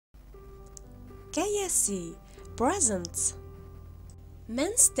KSC presents.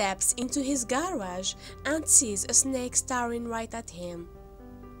 Man steps into his garage and sees a snake staring right at him.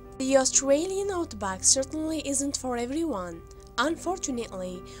 The Australian Outback certainly isn't for everyone.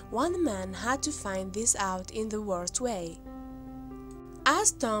 Unfortunately, one man had to find this out in the worst way.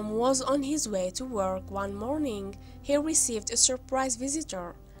 As Tom was on his way to work one morning, he received a surprise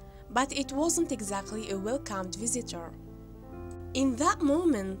visitor, but it wasn't exactly a welcomed visitor. In that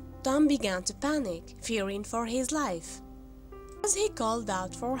moment, Tom began to panic, fearing for his life. As he called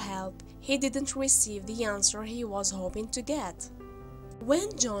out for help, he didn't receive the answer he was hoping to get.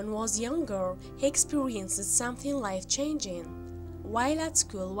 When John was younger, he experienced something life-changing. While at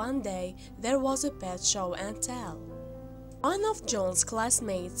school one day, there was a pet show and tell. One of John's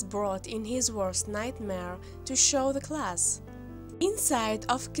classmates brought in his worst nightmare to show the class. Inside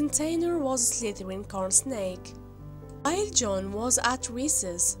of a container was a slithering corn snake. While John was at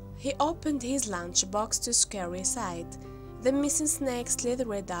recess, he opened his lunchbox to scary sight. The missing snake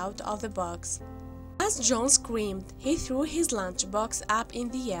slithered out of the box. As John screamed, he threw his lunchbox up in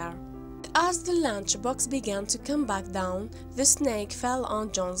the air. As the lunchbox began to come back down, the snake fell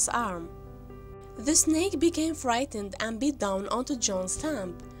on John's arm. The snake became frightened and bit down onto John's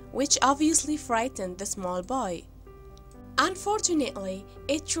thumb, which obviously frightened the small boy. Unfortunately,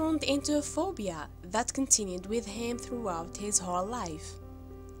 it turned into a phobia that continued with him throughout his whole life.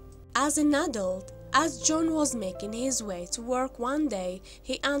 As an adult, as John was making his way to work one day,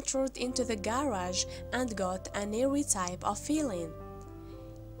 he entered into the garage and got an eerie type of feeling.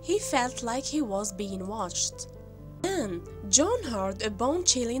 He felt like he was being watched. Then, John heard a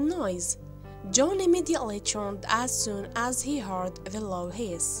bone-chilling noise. John immediately turned as soon as he heard the low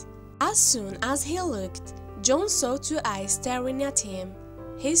hiss. As soon as he looked, John saw two eyes staring at him.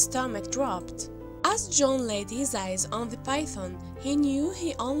 His stomach dropped. As John laid his eyes on the python, he knew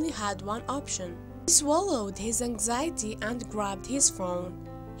he only had one option. He swallowed his anxiety and grabbed his phone.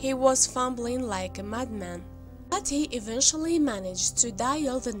 He was fumbling like a madman, but he eventually managed to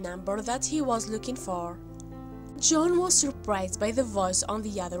dial the number that he was looking for. John was surprised by the voice on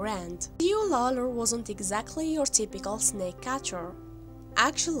the other end. Stu Lawler wasn't exactly your typical snake catcher.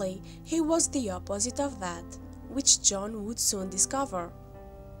 Actually, he was the opposite of that, which John would soon discover.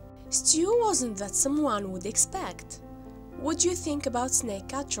 Stu wasn't that someone would expect. Would you think about snake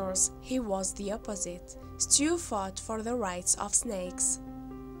catchers? He was the opposite. Stu fought for the rights of snakes.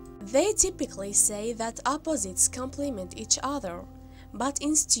 They typically say that opposites complement each other, but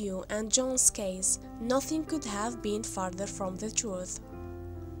in Stu and John's case, nothing could have been farther from the truth.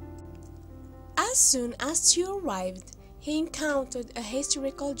 As soon as Stu arrived, he encountered a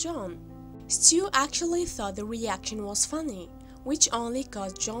hysterical John. Stu actually thought the reaction was funny, which only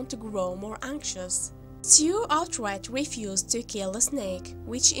caused John to grow more anxious. Stu outright refused to kill the snake,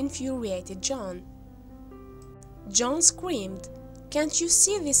 which infuriated John. John screamed, "Can't you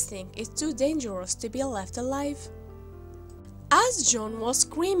see this thing is too dangerous to be left alive?" As John was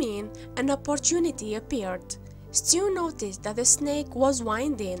screaming, an opportunity appeared. Stu noticed that the snake was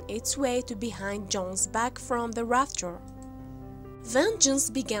winding its way to behind John's back from the rafter. Vengeance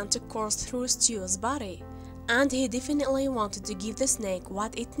began to course through Stu's body, and he definitely wanted to give the snake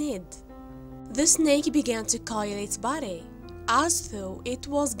what it needed. The snake began to coil its body, as though it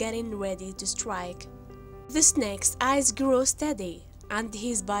was getting ready to strike. The snake's eyes grew steady, and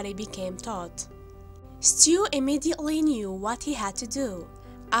his body became taut. Stu immediately knew what he had to do.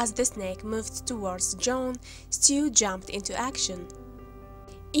 As the snake moved towards John, Stu jumped into action.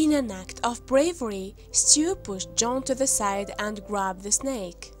 In an act of bravery, Stu pushed John to the side and grabbed the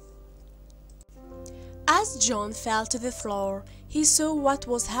snake. As John fell to the floor, he saw what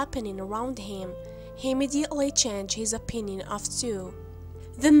was happening around him. He immediately changed his opinion of Stu.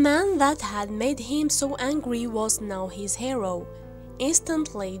 The man that had made him so angry was now his hero.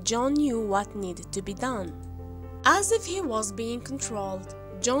 Instantly, John knew what needed to be done. As if he was being controlled,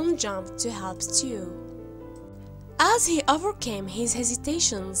 John jumped to help Stu. As he overcame his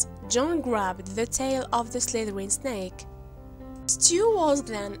hesitations, John grabbed the tail of the slithering snake. Stu was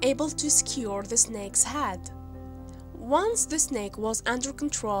then able to skewer the snake's head. Once the snake was under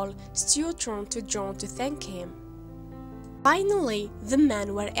control, Stu turned to John to thank him. Finally, the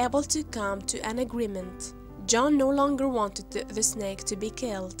men were able to come to an agreement. John no longer wanted the snake to be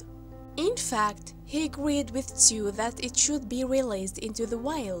killed. In fact, he agreed with Stu that it should be released into the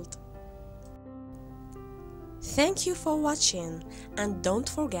wild. Thank you for watching, and don't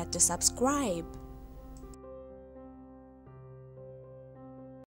forget to subscribe.